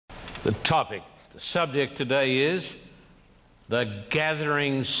The subject today is the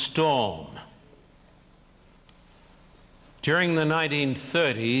gathering storm. During the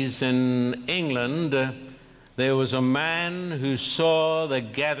 1930s in England, there was a man who saw the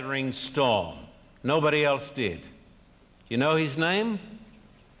gathering storm. Nobody else did. You know his name?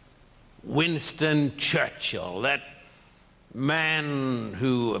 Winston Churchill, that man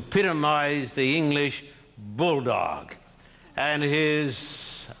who epitomized the English bulldog. And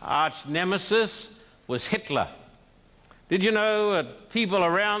his arch nemesis was Hitler. Did you know that people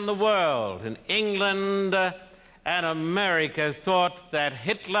around the world, in England and America, thought that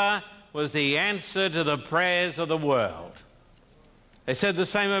Hitler was the answer to the prayers of the world? They said the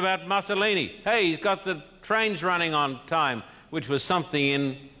same about Mussolini. Hey, he's got the trains running on time, which was something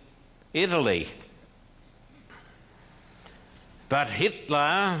in Italy. But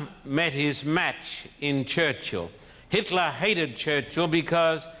Hitler met his match in Churchill. Hitler hated Churchill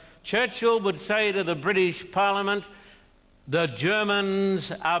because Churchill would say to the British Parliament, the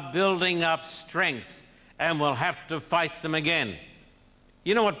Germans are building up strength and we'll have to fight them again.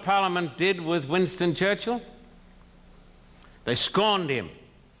 You know what Parliament did with Winston Churchill? They scorned him.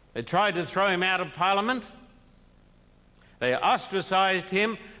 They tried to throw him out of Parliament. They ostracized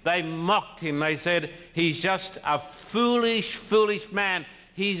him. They mocked him. They said, he's just a foolish, foolish man.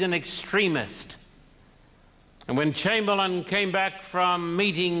 He's an extremist. And when Chamberlain came back from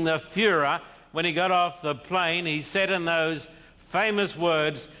meeting the Führer, when he got off the plane, he said in those famous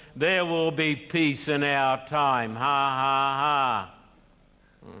words, "There will be peace in our time, ha, ha,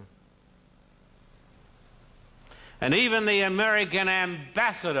 ha." And even the American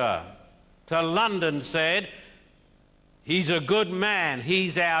ambassador to London said, he's a good man,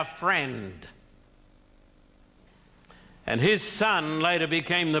 he's our friend. And his son later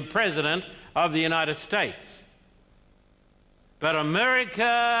became the President of the United States. But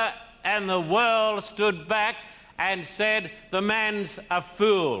America and the world stood back and said, the man's a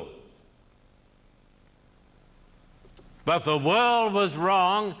fool. But the world was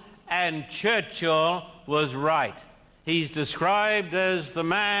wrong and Churchill was right. He's described as the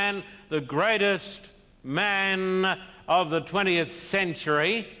man, the greatest man of the 20th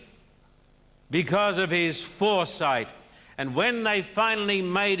century because of his foresight. And when they finally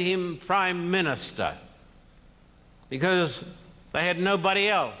made him Prime Minister, because they had nobody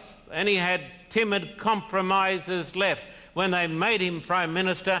else, and he had timid compromises left. When they made him Prime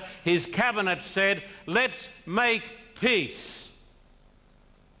Minister, his cabinet said, let's make peace.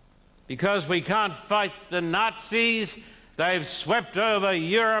 Because we can't fight the Nazis, they've swept over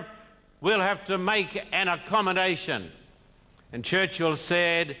Europe, we'll have to make an accommodation. And Churchill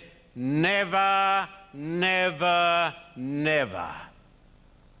said, never, never, never.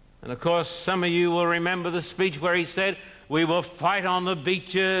 And of course, some of you will remember the speech where he said, we will fight on the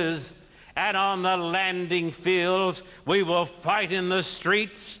beaches and on the landing fields. We will fight in the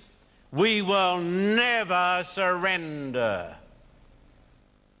streets. We will never surrender.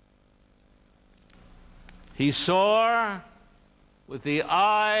 He saw with the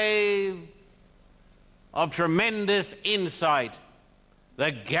eye of tremendous insight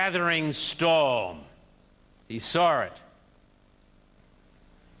the gathering storm. He saw it.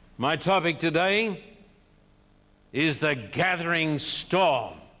 My topic today is the gathering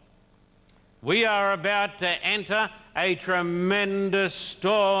storm. We are about to enter a tremendous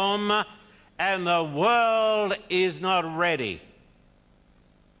storm, and the world is not ready.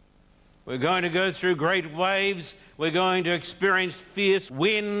 We're going to go through great waves. We're going to experience fierce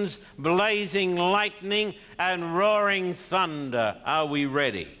winds, blazing lightning, and roaring thunder. Are we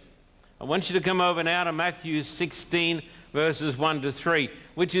ready? I want you to come over now to Matthew 16, verses 1 to 3,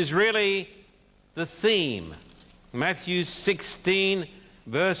 which is really the theme. Matthew 16,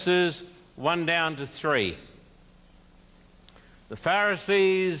 verses 1 down to 3. The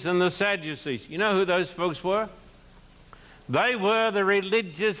Pharisees and the Sadducees, you know who those folks were? They were the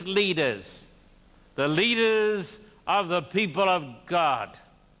religious leaders, the leaders of the people of God.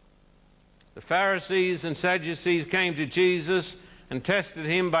 The Pharisees and Sadducees came to Jesus and tested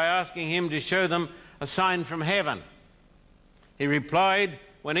him by asking him to show them a sign from heaven. He replied,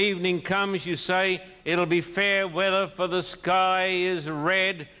 when evening comes, you say, it'll be fair weather, for the sky is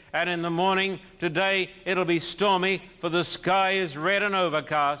red, and in the morning, today, it'll be stormy, for the sky is red and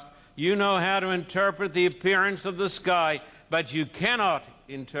overcast. You know how to interpret the appearance of the sky, but you cannot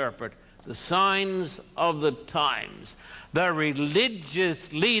interpret the signs of the times. The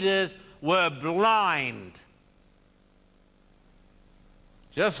religious leaders were blind.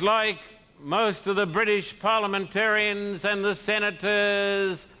 Just like most of the British parliamentarians and the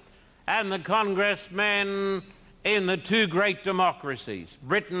senators and the congressmen in the two great democracies,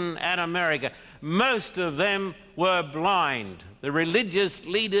 Britain and America. Most of them were blind. The religious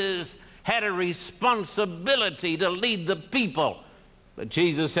leaders had a responsibility to lead the people. But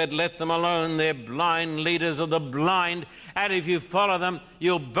Jesus said, let them alone. They're blind leaders of the blind, and if you follow them,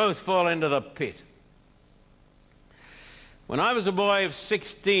 you'll both fall into the pit. When I was a boy of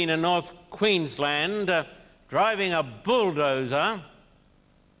 16 in North Queensland, driving a bulldozer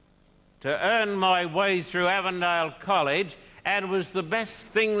to earn my way through Avondale College, and it was the best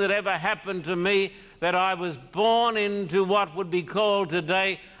thing that ever happened to me that I was born into what would be called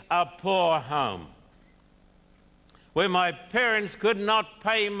today a poor home, where my parents could not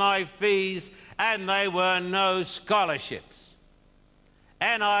pay my fees and there were no scholarships.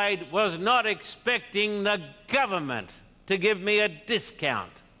 And I was not expecting the government to give me a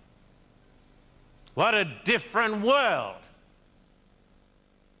discount. What a different world.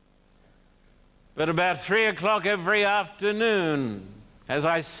 But about 3 o'clock every afternoon, as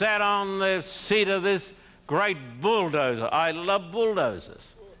I sat on the seat of this great bulldozer — I love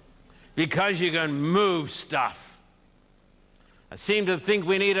bulldozers because you can move stuff. I seem to think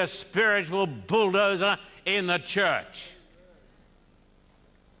we need a spiritual bulldozer in the church.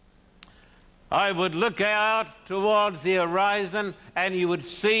 I would look out towards the horizon and you would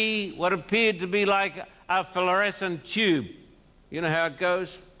see what appeared to be like a fluorescent tube. You know how it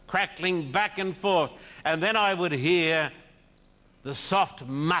goes? Crackling back and forth. And then I would hear the soft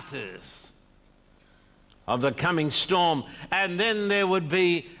mutters of the coming storm. And then there would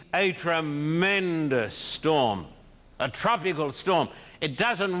be a tremendous storm, a tropical storm. It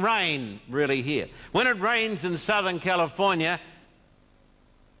doesn't rain really here. When it rains in Southern California,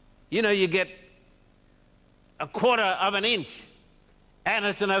 you know, you get a quarter of an inch, and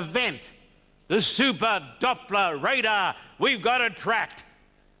it's an event. The Super Doppler radar, we've got it tracked.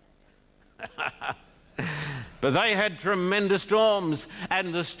 But they had tremendous storms,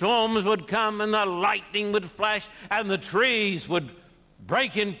 and the storms would come and the lightning would flash and the trees would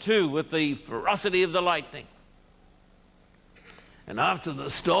break in two with the ferocity of the lightning. And after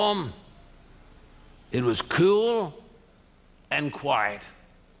the storm, it was cool and quiet,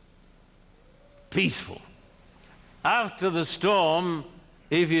 peaceful. After the storm,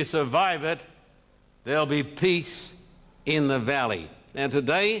 if you survive it, there'll be peace in the valley. Now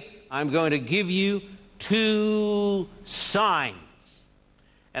today, I'm going to give you two signs.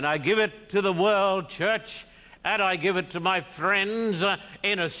 And I give it to the world church, and I give it to my friends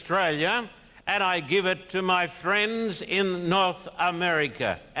in Australia, and I give it to my friends in North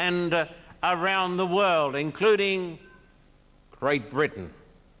America and around the world, including Great Britain,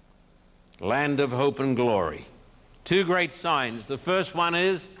 land of hope and glory. Two great signs. The first one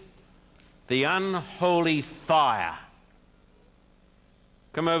is the unholy fire.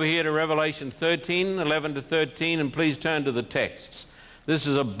 Come over here to Revelation 13, 11 to 13, and please turn to the texts. This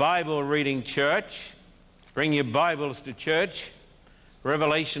is a Bible reading church. Bring your Bibles to church.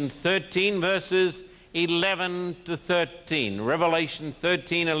 Revelation 13, verses 11 to 13. Revelation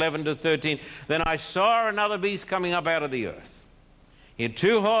 13, 11 to 13. Then I saw another beast coming up out of the earth. He had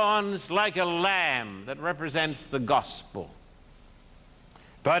two horns like a lamb, that represents the gospel.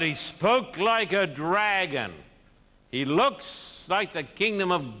 But he spoke like a dragon. He looks like the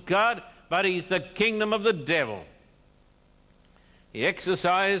kingdom of God, but he's the kingdom of the devil. He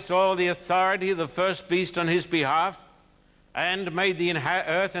exercised all the authority of the first beast on his behalf, and made the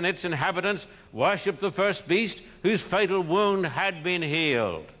earth and its inhabitants worship the first beast, whose fatal wound had been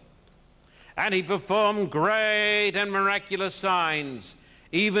healed. And he performed great and miraculous signs,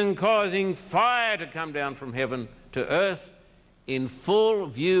 even causing fire to come down from heaven to earth in full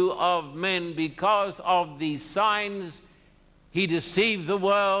view of men. Because of these signs, he deceived the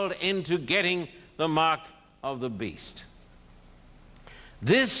world into getting the mark of the beast.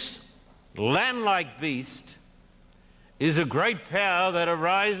 This lamb-like beast is a great power that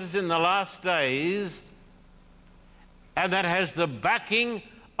arises in the last days, and that has the backing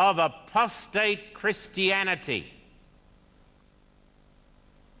of apostate Christianity.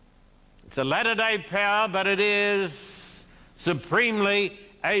 It's a latter-day power, but it is supremely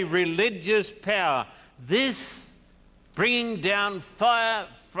a religious power. This bringing down fire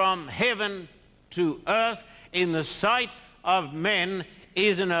from heaven to earth in the sight of men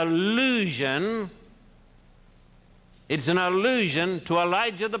is an allusion. It's an allusion to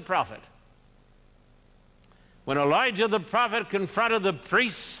Elijah the prophet. When Elijah the prophet confronted the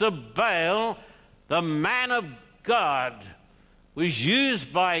priests of Baal, the man of God was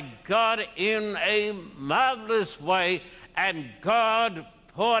used by God in a marvelous way, and God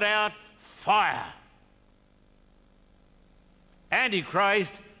poured out fire.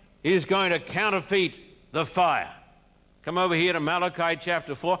 Antichrist is going to counterfeit the fire. Come over here to Malachi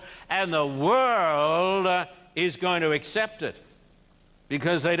chapter 4, and the world is going to accept it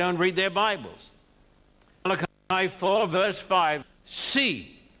because they don't read their Bibles. Malachi 4, verse 5,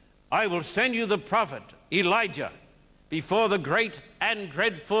 see, I will send you the prophet Elijah before the great and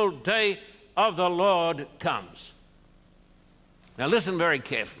dreadful day of the Lord comes. Now listen very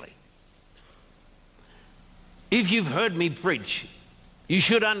carefully. If you've heard me preach, you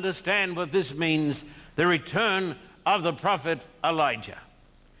should understand what this means, the return of the prophet Elijah.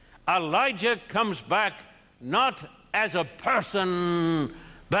 Elijah comes back not as a person,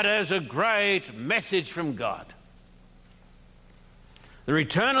 but as a great message from God. The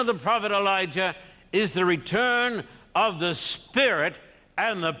return of the prophet Elijah is the return of the spirit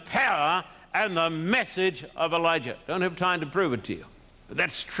and the power and the message of Elijah. Don't have time to prove it to you, but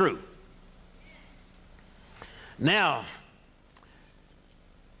that's true. Now,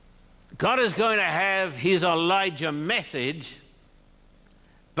 God is going to have his Elijah message,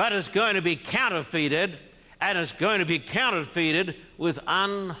 but it's going to be counterfeited, and it's going to be counterfeited with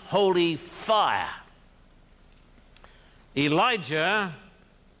unholy fire. Elijah,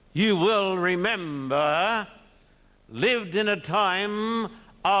 you will remember, lived in a time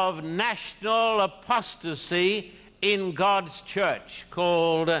of national apostasy in God's church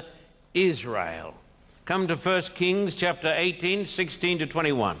called Israel. Come to 1 Kings chapter 18, 16 to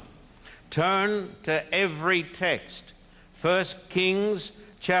 21. Turn to every text. 1 Kings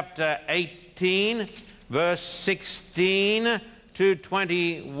chapter 18, verse 16 to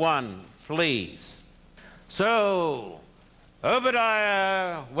 21, please. So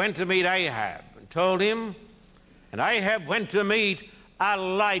Obadiah went to meet Ahab and told him, and Ahab went to meet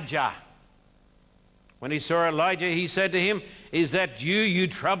Elijah. When he saw Elijah, he said to him, is that you, you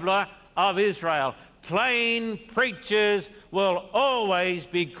troubler of Israel? Plain preachers will always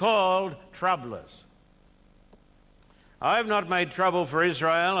be called troublers. I have not made trouble for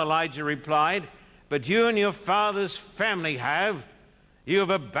Israel, Elijah replied, but you and your father's family have. You have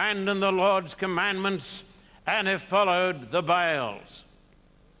abandoned the Lord's commandments and have followed the Baals.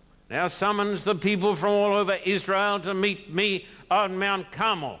 Now summons the people from all over Israel to meet me on Mount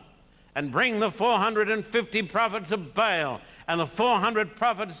Carmel, and bring the 450 prophets of Baal and the 400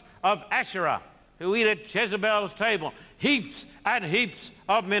 prophets of Asherah who eat at Jezebel's table, heaps and heaps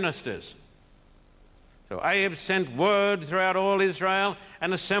of ministers. So Ahab sent word throughout all Israel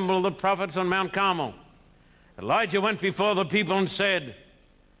and assembled the prophets on Mount Carmel. Elijah went before the people and said,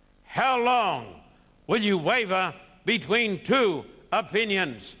 how long will you waver between two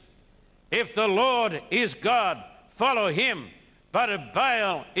opinions? If the Lord is God, follow him. But if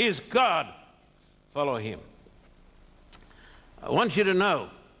Baal is God, follow him. I want you to know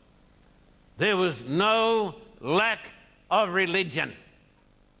there was no lack of religion.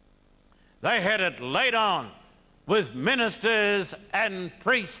 They had it laid on with ministers and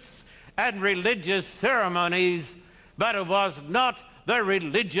priests and religious ceremonies, but it was not the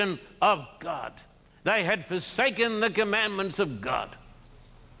religion of God. They had forsaken the commandments of God.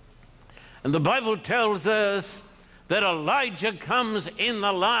 And the Bible tells us that Elijah comes in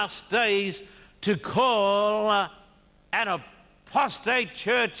the last days to call an apostate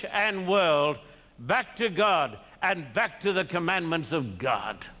church and world back to God and back to the commandments of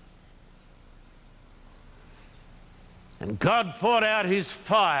God. And God poured out his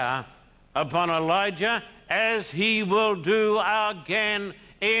fire upon Elijah, as he will do again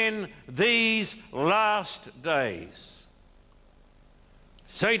in these last days.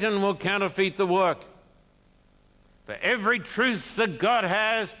 Satan will counterfeit the work. For every truth that God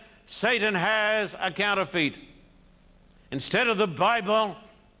has, Satan has a counterfeit. Instead of the Bible,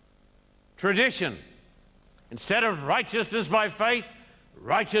 tradition. Instead of righteousness by faith,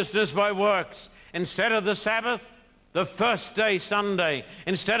 righteousness by works. Instead of the Sabbath, the first day Sunday.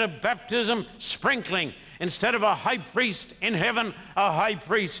 Instead of baptism, sprinkling. Instead of a high priest in heaven, a high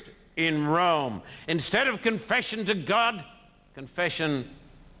priest in Rome. Instead of confession to God, confession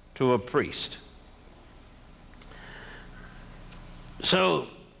to a priest. So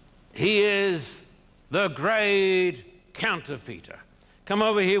he is the great counterfeiter. Come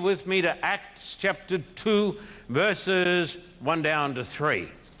over here with me to Acts chapter 2, verses 1 down to 3.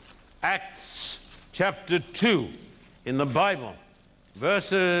 Acts chapter 2 in the Bible,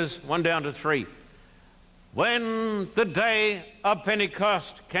 verses 1 down to 3. When the day of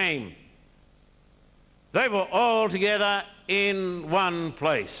Pentecost came, they were all together in one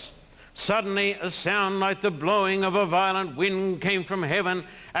place. Suddenly a sound like the blowing of a violent wind came from heaven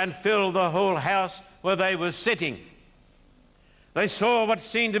and filled the whole house where they were sitting. They saw what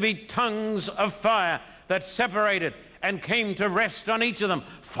seemed to be tongues of fire that separated and came to rest on each of them.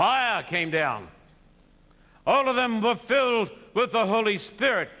 Fire came down. All of them were filled with the Holy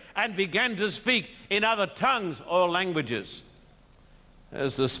Spirit and began to speak in other tongues or languages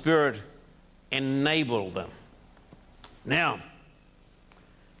as the Spirit enabled them. Now,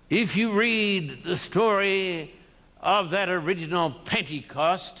 if you read the story of that original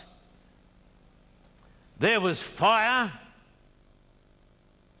Pentecost, there was fire,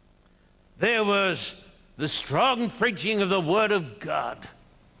 there was the strong preaching of the Word of God,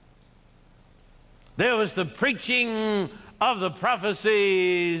 there was the preaching of the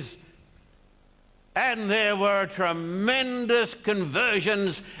prophecies, and there were tremendous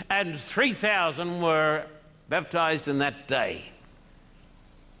conversions, and 3,000 were baptized in that day.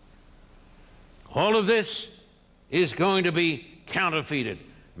 All of this is going to be counterfeited.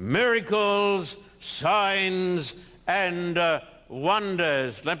 Miracles, signs, and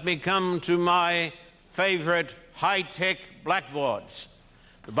wonders. Let me come to my favorite high-tech blackboards.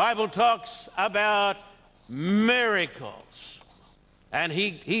 The Bible talks about miracles, and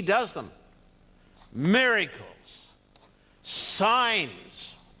he does them. Miracles,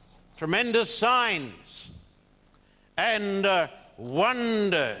 signs, tremendous signs, and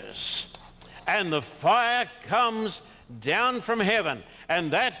wonders. And the fire comes down from heaven,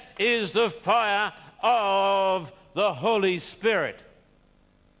 and that is the fire of the Holy Spirit.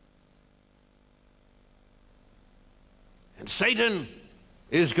 And Satan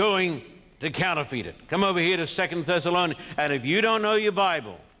is going to counterfeit it. Come over here to 2 Thessalonians. And if you don't know your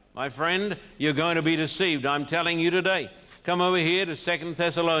Bible, my friend, you're going to be deceived. I'm telling you today. Come over here to 2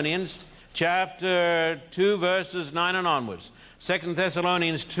 Thessalonians chapter 2, verses 9 and onwards. 2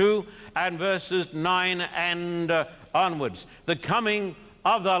 Thessalonians 2 and verses 9 and onwards. The coming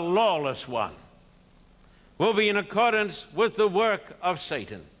of the lawless one will be in accordance with the work of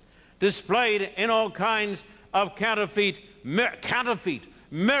Satan, displayed in all kinds of counterfeit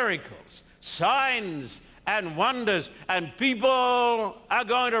miracles, signs, and wonders. And people are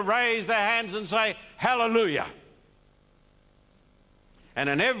going to raise their hands and say, hallelujah. And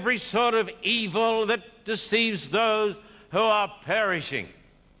in every sort of evil that deceives those who are perishing.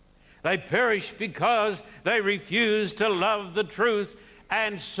 They perish because they refuse to love the truth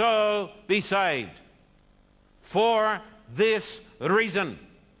and so be saved. For this reason,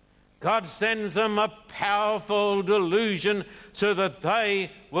 God sends them a powerful delusion so that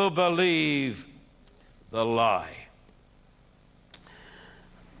they will believe the lie.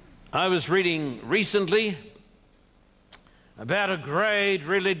 I was reading recently about a great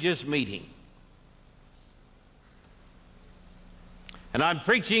religious meeting. And I'm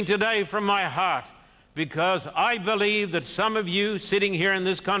preaching today from my heart because I believe that some of you sitting here in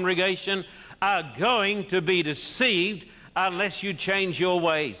this congregation are going to be deceived unless you change your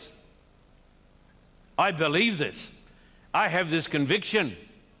ways. I believe this. I have this conviction.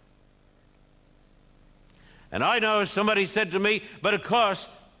 And I know somebody said to me, but of course,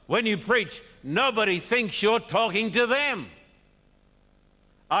 when you preach, nobody thinks you're talking to them.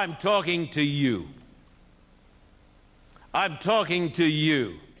 I'm talking to you. I'm talking to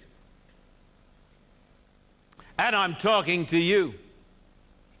you. And I'm talking to you.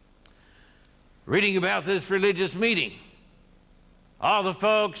 Reading about this religious meeting, all the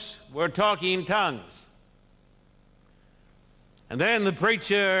folks were talking in tongues. And then the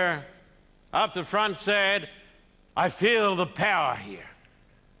preacher up the front said, I feel the power here.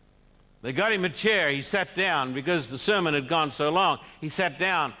 They got him a chair. He sat down because the sermon had gone so long. He sat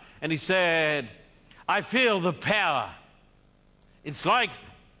down and he said, I feel the power. It's like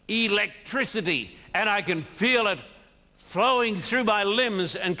electricity, and I can feel it flowing through my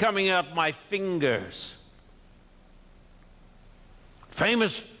limbs and coming out my fingers.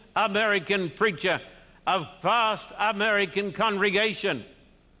 Famous American preacher of vast American congregation.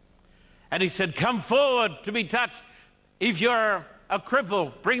 And he said, come forward to be touched. If you're a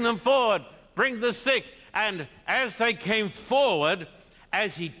cripple, bring them forward. Bring the sick. And as they came forward,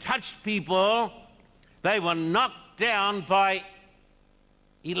 as he touched people, they were knocked down by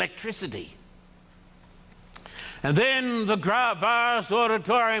electricity. And then the vast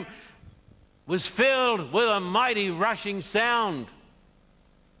auditorium was filled with a mighty rushing sound.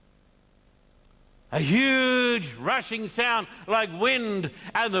 A huge rushing sound like wind,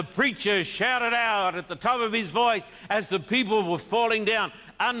 and the preacher shouted out at the top of his voice as the people were falling down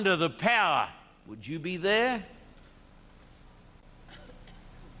under the power. Would you be there?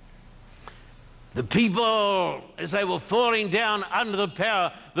 The people, as they were falling down under the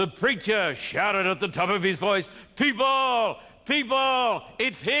power, the preacher shouted at the top of his voice, people, people,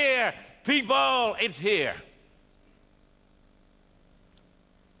 it's here, people, it's here.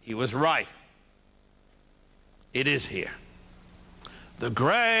 He was right. It is here. The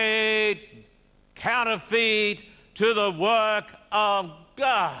great counterfeit to the work of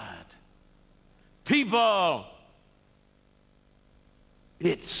God. People,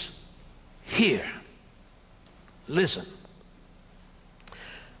 it's here. Listen.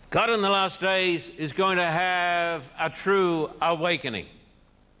 God in the last days is going to have a true awakening.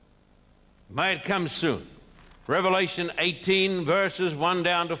 May it come soon. Revelation 18, verses 1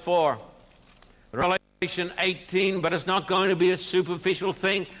 down to 4. Revelation 18, but it's not going to be a superficial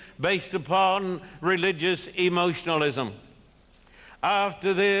thing based upon religious emotionalism.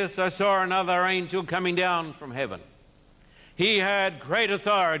 After this, I saw another angel coming down from heaven. He had great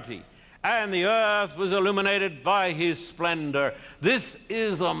authority, and the earth was illuminated by his splendor. This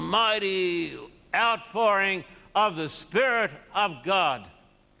is a mighty outpouring of the Spirit of God.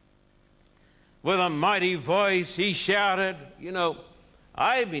 With a mighty voice, he shouted, you know,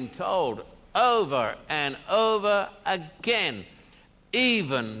 I've been told over and over again,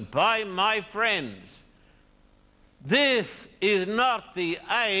 even by my friends, this is not the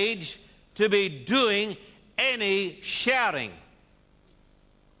age to be doing any shouting.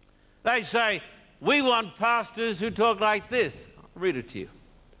 They say, we want pastors who talk like this. I'll read it to you.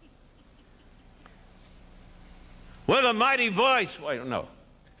 With a mighty voice, wait, no.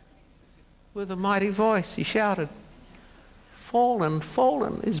 With a mighty voice, he shouted, fallen,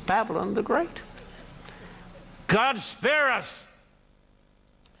 fallen is Babylon the Great. God spare us.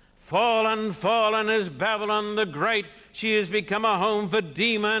 Fallen, fallen is Babylon the Great. She has become a home for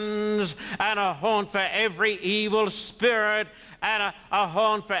demons and a haunt for every evil spirit and a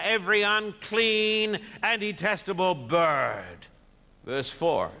haunt for every unclean and detestable bird. Verse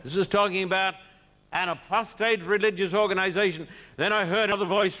 4. This is talking about an apostate religious organization. Then I heard another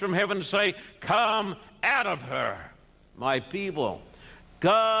voice from heaven say, come out of her, my people.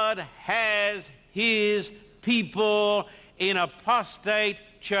 God has his people in apostate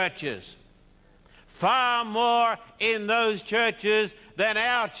churches. Far more in those churches than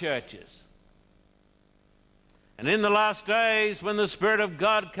our churches. And in the last days, when the Spirit of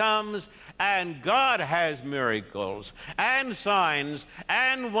God comes, and God has miracles and signs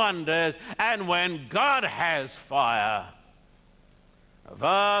and wonders, and when God has fire, a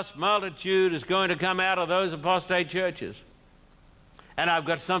vast multitude is going to come out of those apostate churches. And I've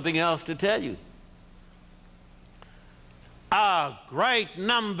got something else to tell you. A great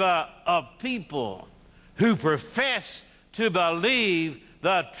number of people who profess to believe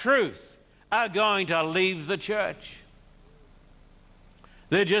the truth are going to leave the church.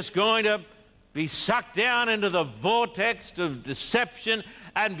 They're just going to be sucked down into the vortex of deception,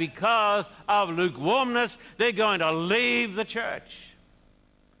 and because of lukewarmness, they're going to leave the church.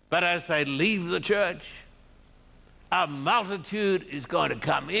 But as they leave the church, a multitude is going to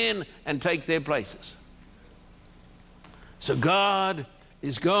come in and take their places. So God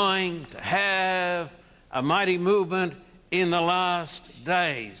is going to have a mighty movement in the last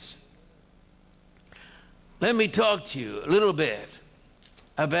days. Let me talk to you a little bit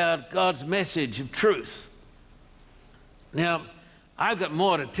about God's message of truth. Now, I've got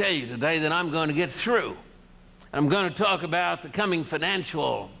more to tell you today than I'm going to get through. I'm going to talk about the coming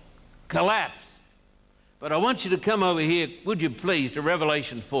financial collapse. But I want you to come over here, would you please, to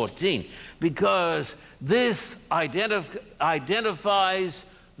Revelation 14, because this identifies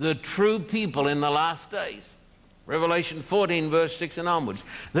the true people in the last days. Revelation 14, verse 6 and onwards.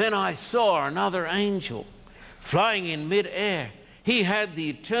 Then I saw another angel flying in mid-air. He had the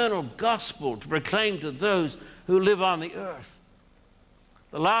eternal gospel to proclaim to those who live on the earth.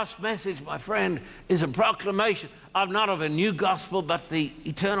 The last message, my friend, is a proclamation of not of a new gospel, but the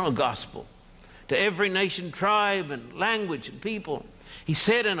eternal gospel to every nation, tribe, and language and people. He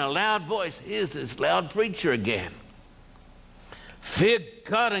said in a loud voice, here's this loud preacher again, fear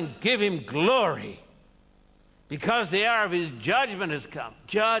God and give him glory, because the hour of his judgment has come.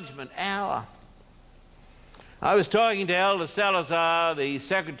 Judgment hour. I was talking to Elder Salazar, the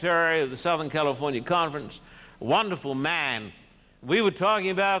secretary of the Southern California Conference, a wonderful man. We were talking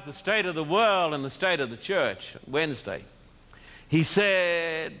about the state of the world and the state of the church Wednesday. He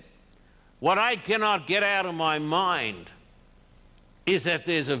said, what I cannot get out of my mind is that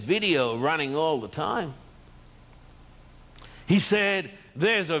there's a video running all the time. He said,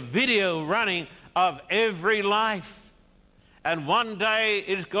 there's a video running of every life. And one day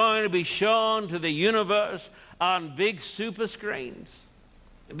it's going to be shown to the universe on big super screens.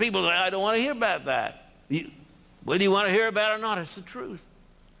 And people say, I don't want to hear about that. Whether you want to hear about it or not, it's the truth.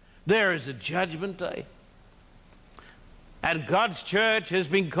 There is a judgment day. And God's church has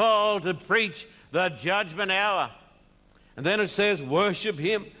been called to preach the judgment hour. And then it says, worship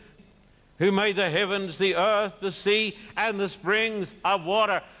him who made the heavens, the earth, the sea, and the springs of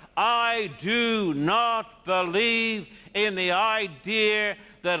water. I do not believe in the idea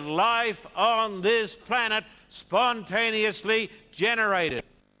that life on this planet spontaneously generated.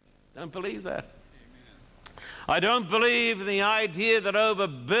 Don't believe that. I don't believe in the idea that over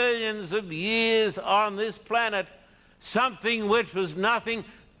billions of years on this planet, something which was nothing,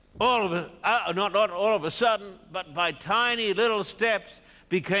 not all of a sudden, but by tiny little steps,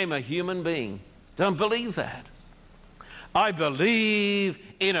 became a human being. Don't believe that. I believe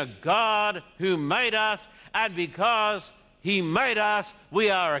in a God who made us, and because He made us, we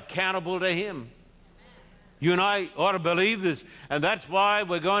are accountable to Him. You and I ought to believe this, and that's why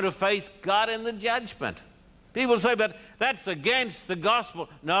we're going to face God in the judgment. People say, but that's against the gospel.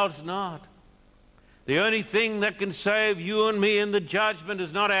 No, it's not. The only thing that can save you and me in the judgment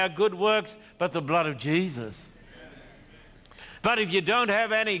is not our good works, but the blood of Jesus. But if you don't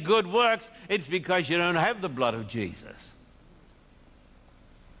have any good works, it's because you don't have the blood of Jesus.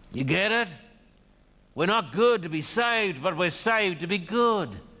 You get it? We're not good to be saved, but we're saved to be good.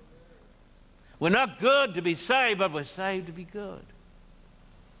 We're not good to be saved, but we're saved to be good.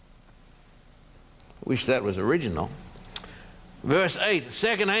 Wish that was original. Verse 8, the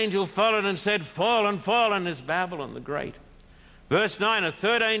second angel followed and said, Fallen, fallen is Babylon the Great. Verse 9, a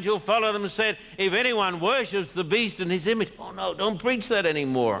third angel followed them and said, if anyone worships the beast and his image, oh no, don't preach that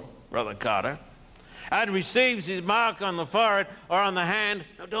anymore, Brother Carter, and receives his mark on the forehead or on the hand,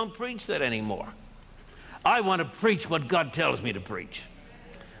 no, don't preach that anymore. I want to preach what God tells me to preach.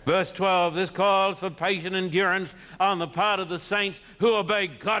 Verse 12, this calls for patient endurance on the part of the saints who obey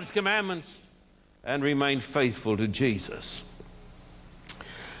God's commandments and remain faithful to Jesus.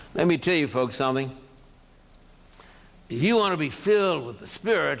 Let me tell you folks something. If you want to be filled with the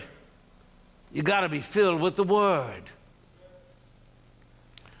Spirit, you got to be filled with the Word.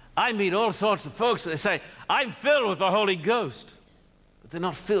 I meet all sorts of folks that say, I'm filled with the Holy Ghost, but they're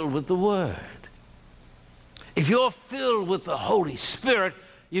not filled with the Word. If you're filled with the Holy Spirit,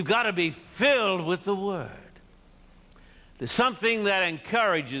 you've got to be filled with the Word. There's something that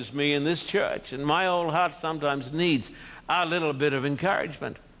encourages me in this church, and my old heart sometimes needs a little bit of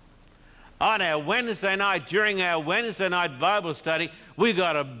encouragement. On our Wednesday night, during our Wednesday night Bible study, we've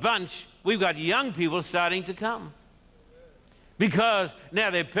got young people starting to come. Because now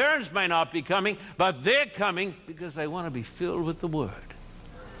their parents may not be coming, but they're coming because they want to be filled with the Word.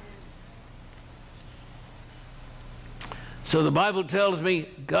 So the Bible tells me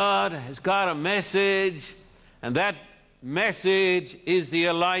God has got a message, and that message is the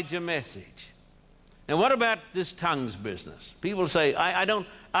Elijah message. Now, what about this tongues business? People say, I don't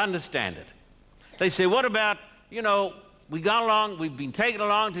understand it. They say, what about, you know, we've been taken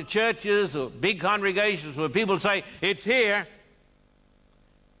along to churches or big congregations where people say, it's here.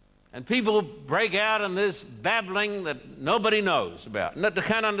 And people break out in this babbling that nobody knows about, they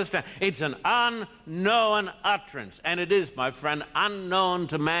can't understand. It's an unknown utterance, and it is, my friend, unknown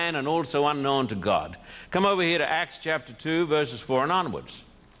to man and also unknown to God. Come over here to Acts chapter 2, verses 4 and onwards.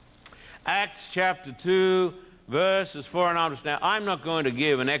 Acts chapter 2, verses 4 and onwards. Now, I'm not going to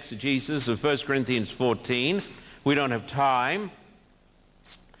give an exegesis of 1 Corinthians 14. We don't have time.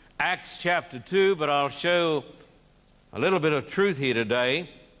 Acts chapter 2, but I'll show a little bit of truth here today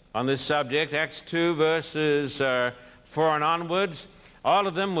on this subject. Acts 2, verses 4 and onwards. All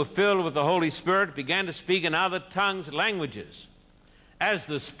of them were filled with the Holy Spirit, began to speak in other tongues, languages, as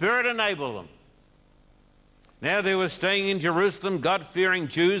the Spirit enabled them. Now they were staying in Jerusalem, God-fearing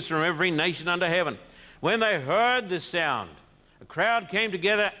Jews from every nation under heaven. When they heard this sound, a crowd came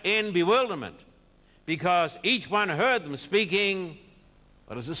together in bewilderment, because each one heard them speaking,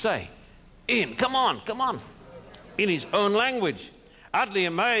 what does it say? In his own language. Utterly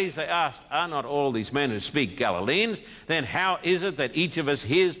amazed, they asked, are not all these men who speak Galileans? Then how is it that each of us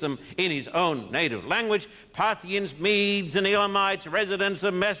hears them in his own native language? Parthians, Medes, and Elamites, residents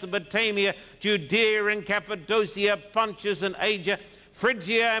of Mesopotamia, Judea and Cappadocia, Pontus and Asia,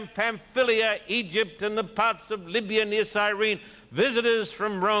 Phrygia and Pamphylia, Egypt and the parts of Libya near Cyrene, visitors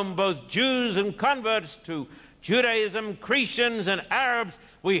from Rome, both Jews and converts to Judaism, Cretans and Arabs,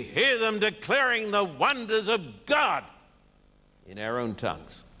 we hear them declaring the wonders of God in our own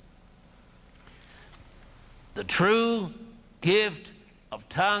tongues. The true gift of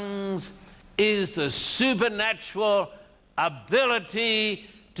tongues is the supernatural ability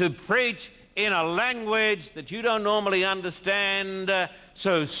to preach in a language that you don't normally understand,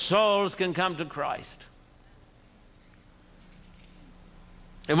 so souls can come to Christ.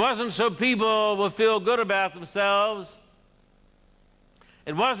 It wasn't so people would feel good about themselves.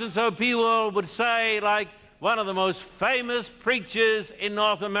 It wasn't so people would say, like one of the most famous preachers in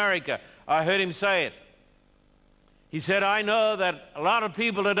North America, I heard him say it. He said, I know that a lot of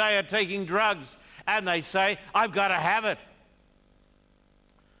people today are taking drugs, and they say, I've got to have it.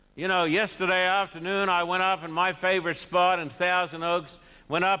 You know, yesterday afternoon, I went up in my favorite spot in Thousand Oaks,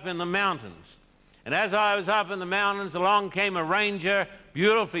 went up in the mountains. And as I was up in the mountains, along came a ranger,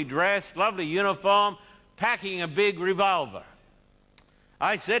 beautifully dressed, lovely uniform, packing a big revolver.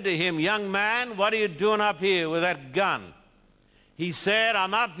 I said to him, young man, what are you doing up here with that gun? He said,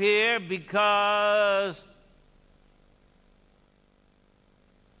 I'm up here because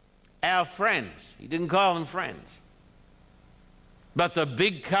our friends, he didn't call them friends, but the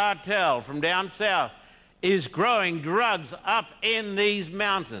big cartel from down south is growing drugs up in these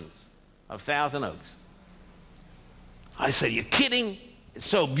mountains of Thousand Oaks. I said, you're kidding? It's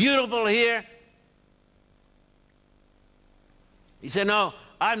so beautiful here. He said, no,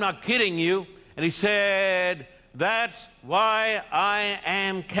 I'm not kidding you. And he said, that's why I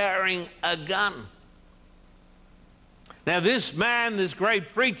am carrying a gun. Now this man, this great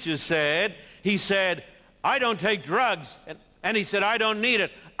preacher said, I don't take drugs. And he said, I don't need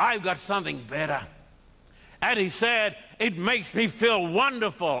it. I've got something better. And he said, it makes me feel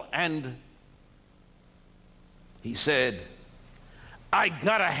wonderful. And he said, I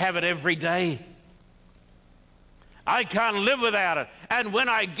gotta have it every day. I can't live without it. And when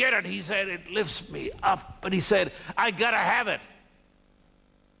I get it, he said, it lifts me up. But he said, I gotta have it.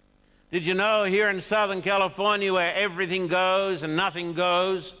 Did you know here in Southern California where everything goes and nothing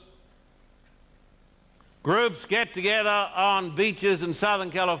goes, groups get together on beaches in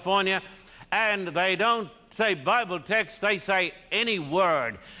Southern California and they don't say Bible text, they say any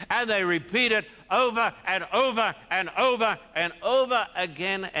word. And they repeat it over and over and over and over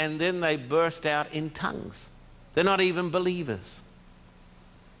again, and then they burst out in tongues. They're not even believers.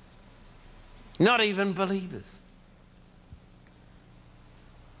 Not even believers.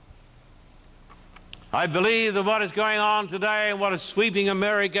 I believe that what is going on today and what is sweeping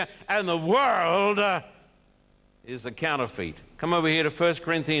America and the world is the counterfeit. Come over here to 1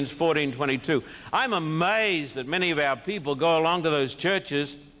 Corinthians 14:22. I'm amazed that many of our people go along to those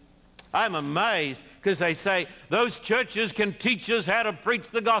churches. I'm amazed because they say those churches can teach us how to preach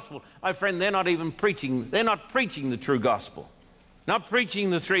the gospel. My friend, they're not even preaching. They're not preaching the true gospel. Not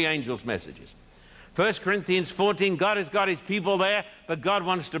preaching the three angels' messages. 1 Corinthians 14, God has got his people there, but God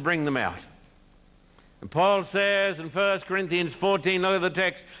wants to bring them out. And Paul says in 1 Corinthians 14, look at the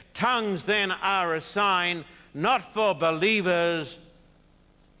text, tongues then are a sign not for believers,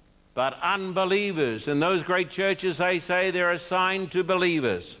 but unbelievers. In those great churches, they say they're a sign to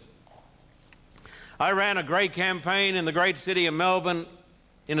believers. I ran a great campaign in the great city of Melbourne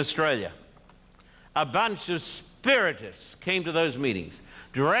in Australia. A bunch of spiritists came to those meetings,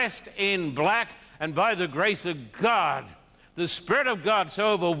 dressed in black, and by the grace of God, the Spirit of God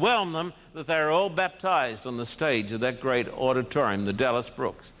so overwhelmed them that they were all baptized on the stage of that great auditorium, the Dallas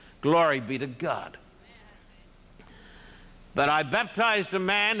Brooks. Glory be to God. But I baptized a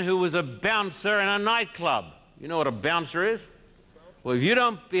man who was a bouncer in a nightclub. You know what a bouncer is? Well, if you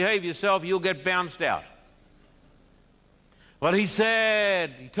don't behave yourself, you'll get bounced out. Well, he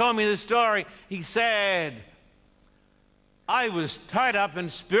told me the story. He said, I was tied up in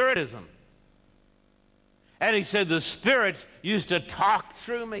spiritism. And he said, the spirits used to talk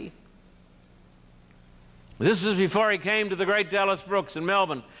through me. This is before he came to the great Dallas Brooks in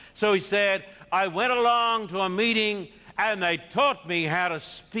Melbourne. So he said, I went along to a meeting and they taught me how to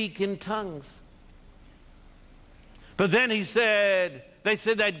speak in tongues. But then he said, they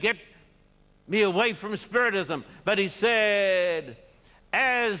said they'd get me away from spiritism. But he said,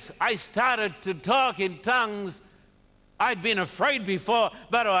 as I started to talk in tongues, I'd been afraid before,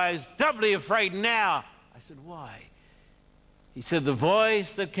 but I was doubly afraid now. I said, why? He said, the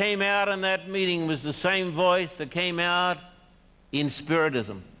voice that came out in that meeting was the same voice that came out in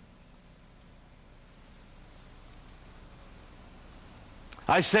spiritism.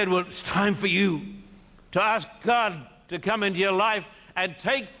 I said, well, it's time for you to ask God to come into your life and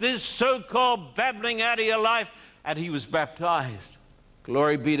take this so-called babbling out of your life. And he was baptized.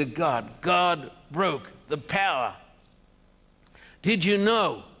 Glory be to God. God broke the power. Did you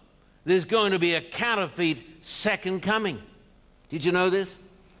know there's going to be a counterfeit second coming? Did you know this?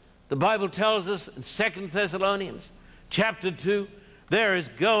 The Bible tells us in 2 Thessalonians chapter 2, there is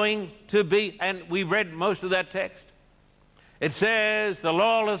going to be, and we read most of that text. It says the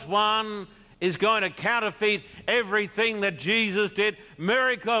lawless one is going to counterfeit everything that Jesus did.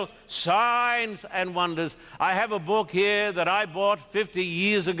 Miracles, signs, and wonders. I have a book here that I bought 50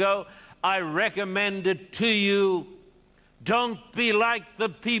 years ago. I recommend it to you. Don't be like the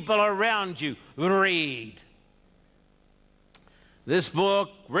people around you. Read. This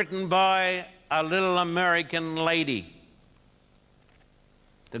book, written by a little American lady.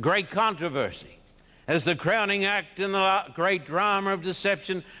 The great controversy. As the crowning act in the great drama of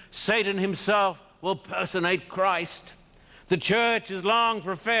deception, Satan himself will personate Christ. The church has long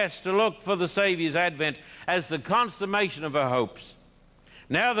professed to look for the Savior's advent as the consummation of her hopes.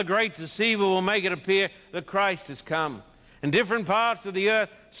 Now the great deceiver will make it appear that Christ has come. In different parts of the earth,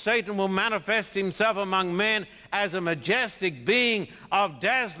 Satan will manifest himself among men as a majestic being of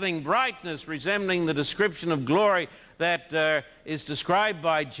dazzling brightness, resembling the description of glory that is described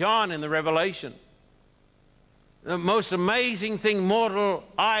by John in the Revelation. The most amazing thing mortal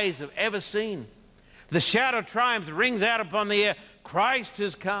eyes have ever seen. The shout of triumph rings out upon the air. Christ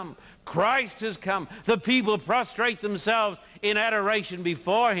has come. Christ has come. The people prostrate themselves in adoration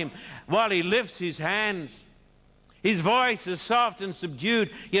before him while he lifts his hands. His voice is soft and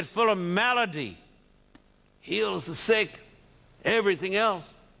subdued, yet full of melody. Heals the sick, everything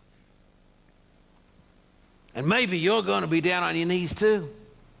else. And maybe you're going to be down on your knees too.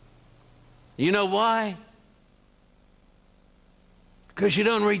 You know why? Because you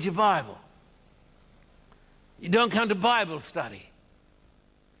don't read your Bible. You don't come to Bible study.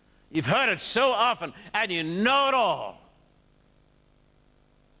 You've heard it so often, and you know it all.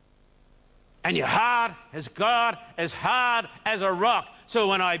 And your heart has got as hard as a rock. So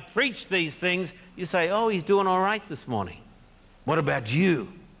when I preach these things, you say, oh, he's doing all right this morning. What about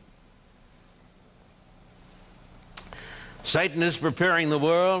you? Satan is preparing the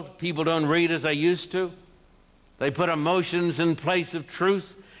world. People don't read as they used to. They put emotions in place of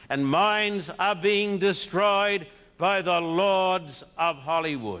truth, and minds are being destroyed by the lords of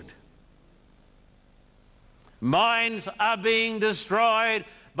Hollywood. Minds are being destroyed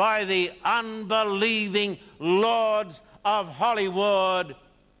by the unbelieving lords of Hollywood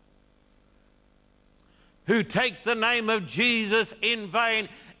who take the name of Jesus in vain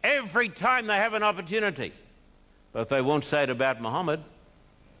every time they have an opportunity. But they won't say it about Muhammad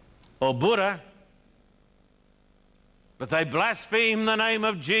or Buddha. But they blaspheme the name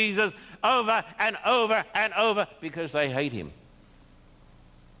of Jesus over and over and over because they hate him.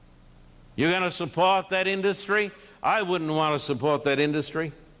 You're going to support that industry? I wouldn't want to support that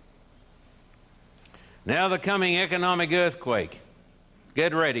industry. Now the coming economic earthquake.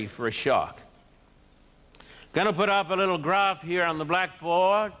 Get ready for a shock. Going to put up a little graph here on the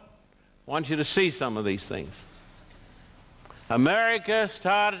blackboard. I want you to see some of these things. America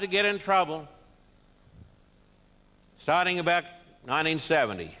started to get in trouble starting about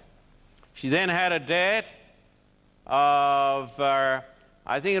 1970. She then had a debt of, I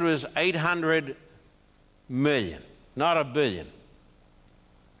think it was 800 million, not a billion.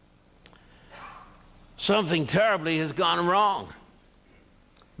 Something terribly has gone wrong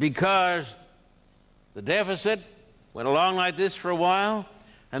because the deficit went along like this for a while,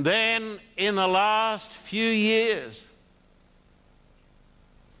 and then in the last few years,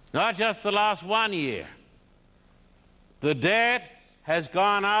 not just the last 1 year, the debt has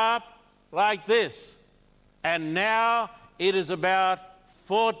gone up like this, and now it is about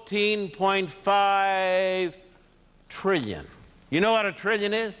 14.5 trillion. You know what a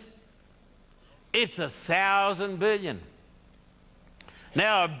trillion is? It's 1,000 billion.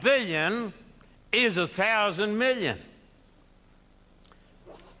 Now, a billion is 1,000 million.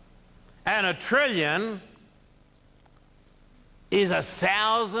 And a trillion is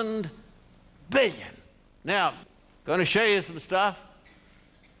 1,000 billion. Now, going to show you some stuff.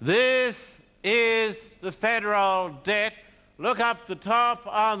 This is the federal debt. Look up the top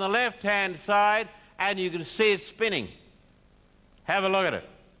on the left-hand side, and you can see it spinning. Have a look at it.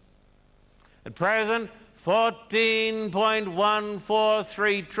 At present,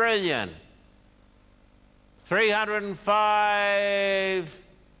 14.143 trillion. 305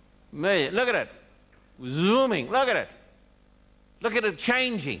 million. Look at it. Zooming. Look at it. Look at it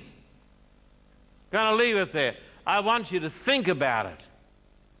changing. Going to leave it there. I want you to think about it.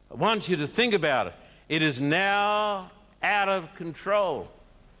 I want you to think about it. It is now out of control.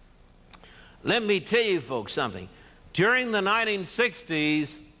 Let me tell you folks something. During the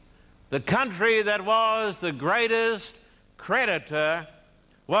 1960s, the country that was the greatest creditor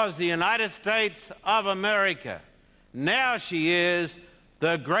was the United States of America. Now she is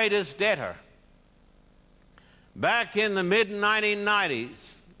the greatest debtor. Back in the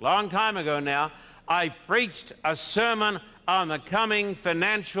mid-1990s, long time ago now, I preached a sermon on the coming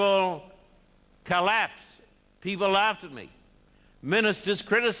financial collapse. People laughed at me. Ministers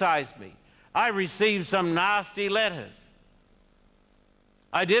criticized me. I received some nasty letters.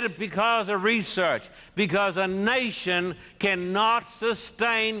 I did it because of research, because a nation cannot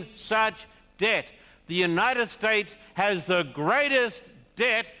sustain such debt. The United States has the greatest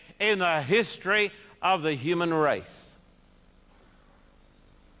debt in the history of the human race.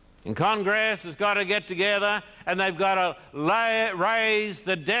 And Congress has got to get together, and they've got to raise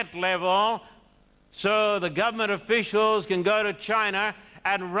the debt level so the government officials can go to China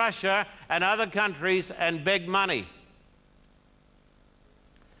and Russia and other countries and beg money.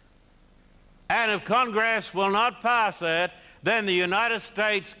 And if Congress will not pass it, then the United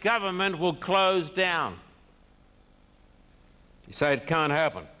States government will close down. You say it can't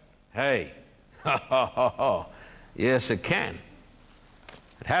happen. Hey, yes, it can.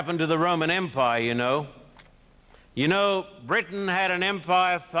 It happened to the Roman Empire, you know. You know, Britain had an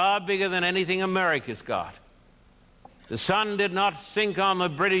empire far bigger than anything America's got. The sun did not sink on the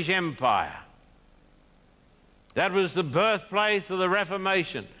British Empire. That was the birthplace of the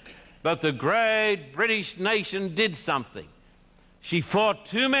Reformation. But the great British nation did something. She fought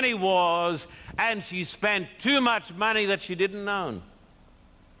too many wars, and she spent too much money that she didn't own.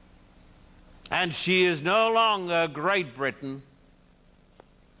 And she is no longer Great Britain.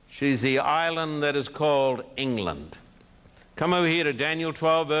 She's the island that is called England. Come over here to Daniel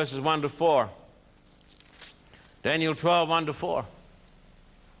 12, verses 1 to 4. Daniel 12, 1 to 4.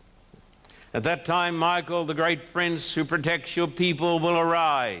 At that time, Michael, the great prince who protects your people, will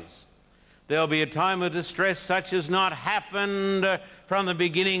arise. There'll be a time of distress such as not happened from the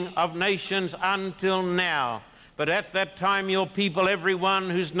beginning of nations until now. But at that time, your people, everyone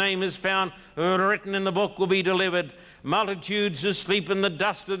whose name is found written in the book, will be delivered. Multitudes who sleep in the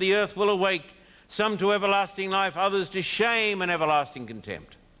dust of the earth will awake, some to everlasting life, others to shame and everlasting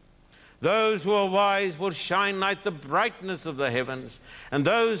contempt. Those who are wise will shine like the brightness of the heavens, and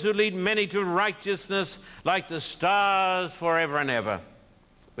those who lead many to righteousness like the stars forever and ever.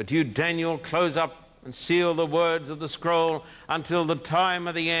 But you, Daniel, close up and seal the words of the scroll until the time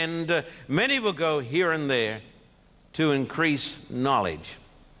of the end. Many will go here and there to increase knowledge.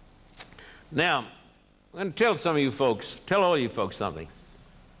 Now, I'm going to tell some of you folks, tell all you folks something.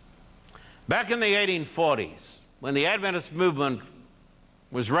 Back in the 1840s, when the Adventist movement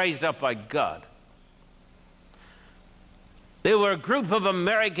was raised up by God, there were a group of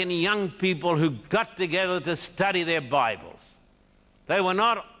American young people who got together to study their Bibles. They were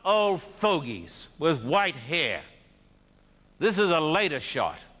not old fogies with white hair. This is a later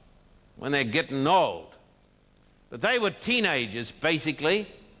shot, when they're getting old. But they were teenagers, basically.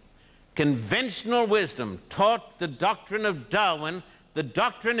 Conventional wisdom taught the doctrine of Darwin, the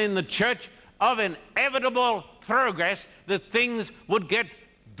doctrine in the church of inevitable progress, that things would get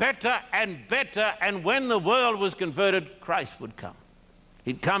better and better, and when the world was converted, Christ would come.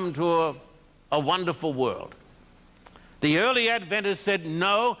 He'd come to a wonderful world. The early Adventists said,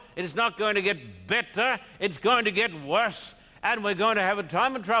 no, it's not going to get better, it's going to get worse, and we're going to have a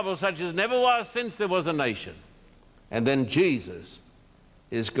time of trouble such as never was since there was a nation. And then Jesus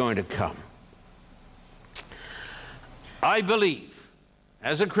is going to come. I believe,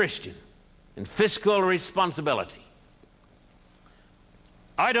 as a Christian, in fiscal responsibility.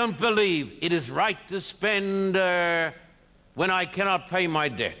 I don't believe it is right to spend when I cannot pay my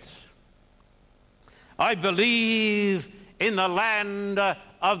debts. I believe in the land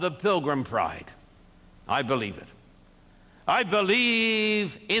of the Pilgrim Pride. I believe it. I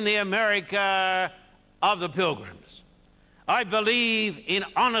believe in the America of the Pilgrims. I believe in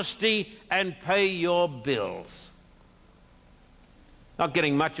honesty and pay your bills. Not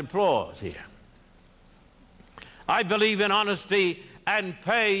getting much applause here. I believe in honesty and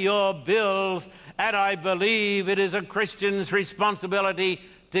pay your bills, and I believe it is a Christian's responsibility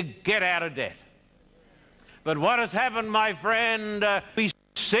to get out of debt. But what has happened, my friend, we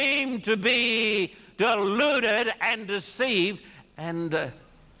seem to be deluded and deceived, and a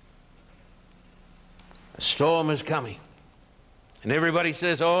storm is coming. And everybody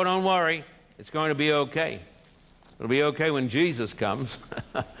says, oh, don't worry, it's going to be okay. It'll be okay when Jesus comes.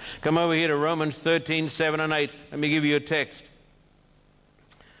 Come over here to Romans 13, 7 and 8. Let me give you a text.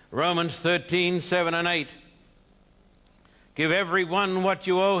 Romans 13, 7 and 8. Give everyone what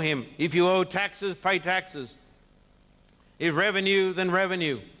you owe him. If you owe taxes, pay taxes. If revenue, then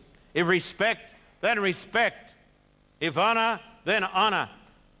revenue. If respect, then respect. If honor, then honor.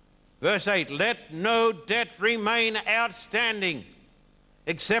 Verse 8, let no debt remain outstanding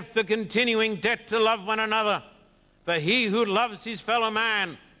except the continuing debt to love one another. For he who loves his fellow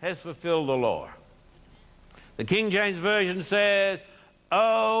man has fulfilled the law. The King James Version says,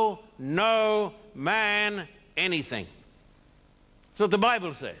 owe no man anything. That's what the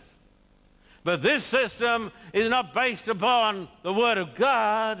Bible says. But this system is not based upon the Word of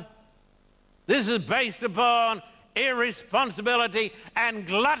God. This is based upon irresponsibility and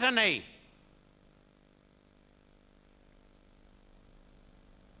gluttony.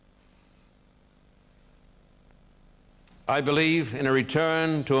 I believe in a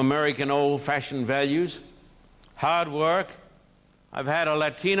return to American old-fashioned values, hard work. I've had a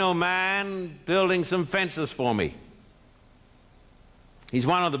Latino man building some fences for me. He's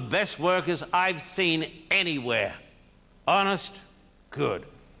one of the best workers I've seen anywhere. Honest, good.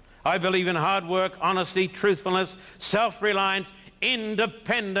 I believe in hard work, honesty, truthfulness, self-reliance,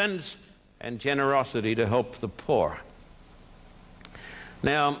 independence, and generosity to help the poor.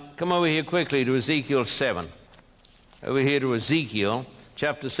 Now, come over here quickly to Ezekiel 7. Over here to Ezekiel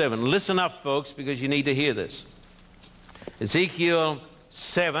chapter 7. Listen up, folks, because you need to hear this. Ezekiel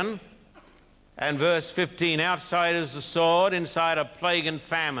 7 and verse 15. Outside is the sword, inside a plague and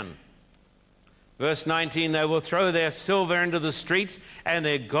famine. Verse 19, they will throw their silver into the streets, and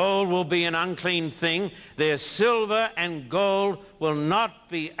their gold will be an unclean thing. Their silver and gold will not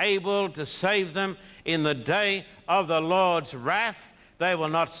be able to save them in the day of the Lord's wrath. They will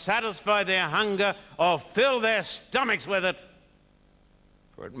not satisfy their hunger or fill their stomachs with it,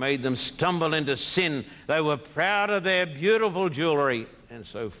 for it made them stumble into sin. They were proud of their beautiful jewelry, and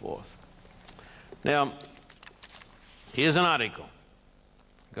so forth. Now, here's an article.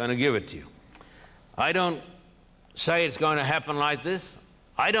 I'm going to give it to you. I don't say it's going to happen like this.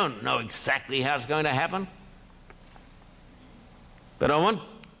 I don't know exactly how it's going to happen. But I want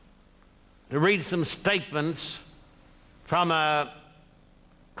to read some statements from a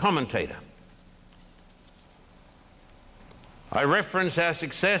commentator. I reference our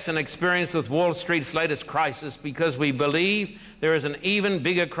success and experience with Wall Street's latest crisis because we believe there is an even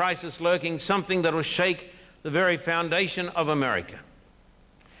bigger crisis lurking, something that will shake the very foundation of America.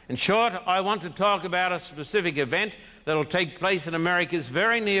 In short, I want to talk about a specific event that will take place in America's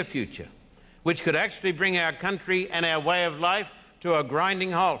very near future, which could actually bring our country and our way of life to a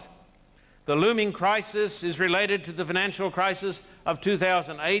grinding halt. The looming crisis is related to the financial crisis of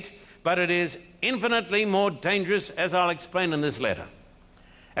 2008, but it is infinitely more dangerous, as I'll explain in this letter.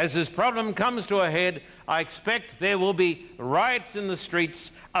 As this problem comes to a head, I expect there will be riots in the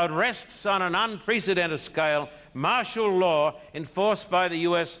streets, arrests on an unprecedented scale, martial law enforced by the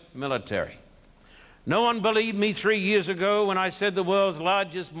U.S. military. No one believed me 3 years ago when I said the world's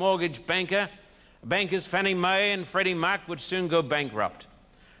largest mortgage bankers Fannie Mae and Freddie Mac would soon go bankrupt.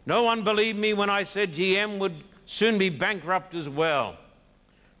 No one believed me when I said GM would soon be bankrupt as well.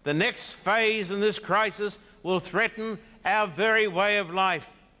 The next phase in this crisis will threaten our very way of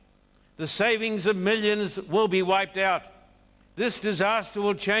life. The savings of millions will be wiped out. This disaster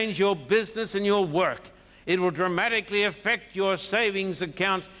will change your business and your work. It will dramatically affect your savings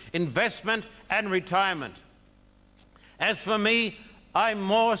accounts, investment, and retirement. As for me, I'm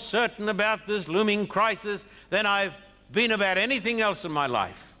more certain about this looming crisis than I've been about anything else in my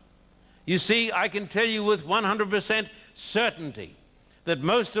life. You see, I can tell you with 100% certainty that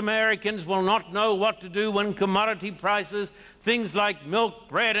most Americans will not know what to do when commodity prices, things like milk,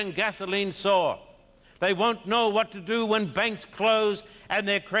 bread, and gasoline soar. They won't know what to do when banks close and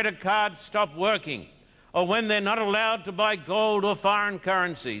their credit cards stop working, or when they're not allowed to buy gold or foreign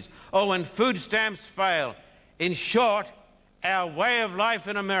currencies, or when food stamps fail. In short, our way of life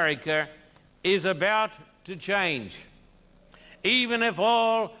in America is about to change. Even if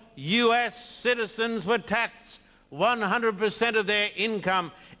all U.S. citizens were taxed 100% of their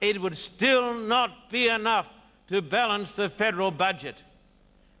income, it would still not be enough to balance the federal budget.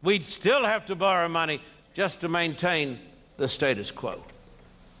 We'd still have to borrow money just to maintain the status quo.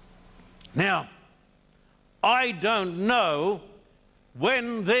 Now, I don't know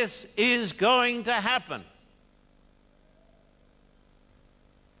when this is going to happen,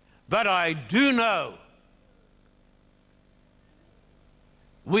 but I do know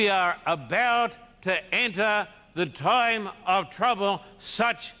we are about to enter the time of trouble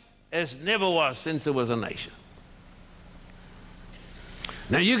such as never was since there was a nation.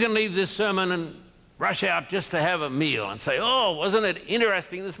 Now, you can leave this sermon and rush out just to have a meal and say, oh, wasn't it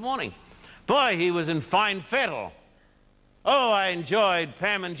interesting this morning? Boy, he was in fine fettle. Oh, I enjoyed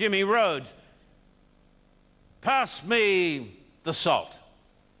Pam and Jimmy Rhodes. Pass me the salt.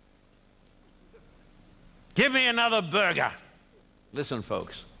 Give me another burger. Listen,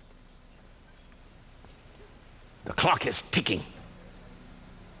 folks. The clock is ticking.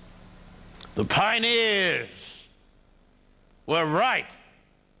 The pioneers were right.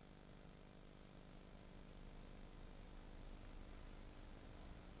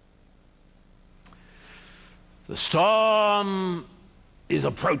 The storm is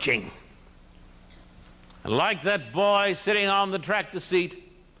approaching. And like that boy sitting on the tractor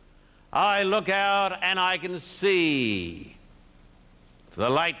seat, I look out and I can see the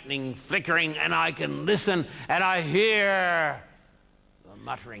lightning flickering, and I can listen and I hear the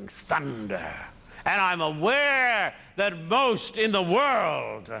muttering thunder And I'm aware that most in the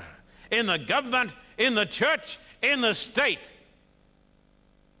world, in the government, in the church, in the state,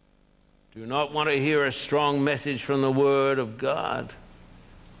 do not want to hear a strong message from the Word of God.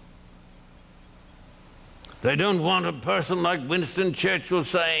 They don't want a person like Winston Churchill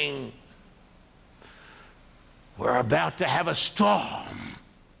saying, we're about to have a storm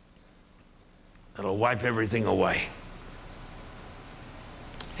that'll wipe everything away.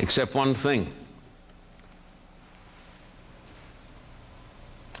 Except one thing.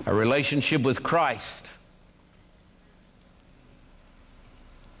 A relationship with Christ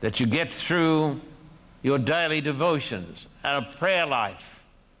that you get through your daily devotions and a prayer life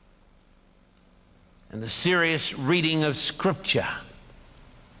and the serious reading of Scripture.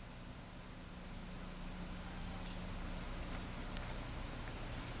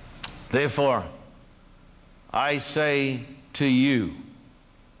 Therefore, I say to you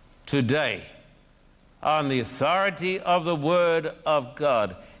today, on the authority of the Word of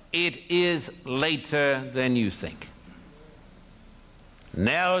God, it is later than you think.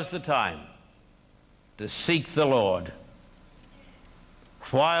 Now is the time to seek the Lord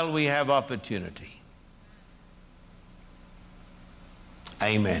while we have opportunity.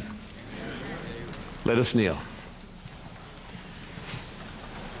 Amen. Let us kneel.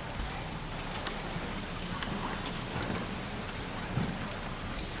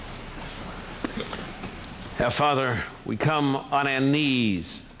 Our Father, we come on our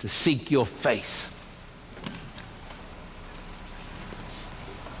knees to seek your face.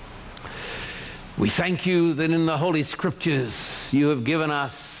 We thank you that in the Holy Scriptures you have given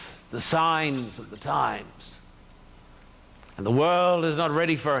us the signs of the times. And the world is not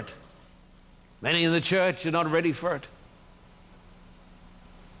ready for it. Many in the church are not ready for it.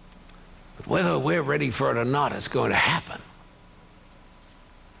 But whether we're ready for it or not, it's going to happen.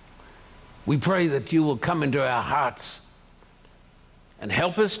 We pray that you will come into our hearts and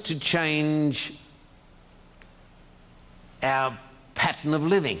help us to change our pattern of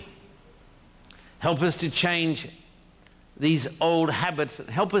living. Help us to change these old habits.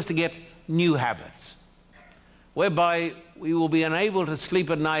 Help us to get new habits, whereby we will be unable to sleep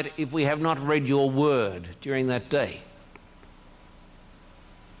at night if we have not read your word during that day.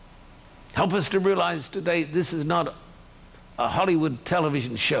 Help us to realize today this is not a Hollywood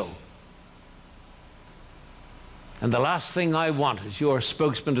television show. And the last thing I want as your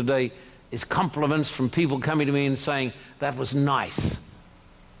spokesman today is compliments from people coming to me and saying, that was nice.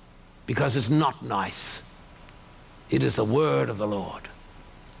 Because it's not nice. It is the word of the Lord.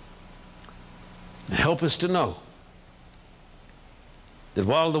 Help us to know that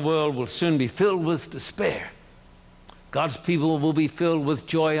while the world will soon be filled with despair, God's people will be filled with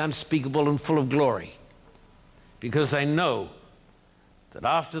joy unspeakable and full of glory, because they know that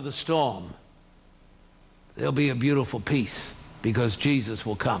after the storm, there'll be a beautiful peace, because Jesus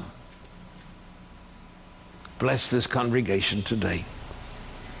will come. Bless this congregation today.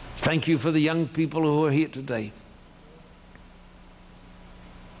 Thank you for the young people who are here today.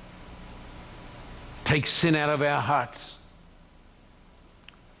 Take sin out of our hearts.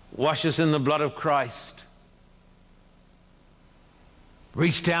 Wash us in the blood of Christ.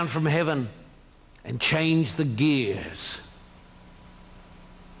 Reach down from heaven and change the gears.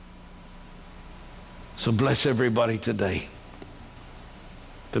 So bless everybody today.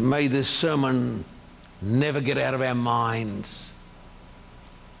 But may this sermon never get out of our minds.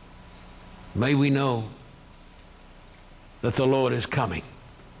 May we know that the Lord is coming.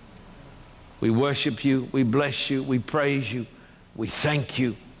 We worship you, we bless you, we praise you, we thank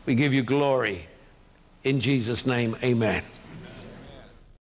you, we give you glory. In Jesus' name, amen.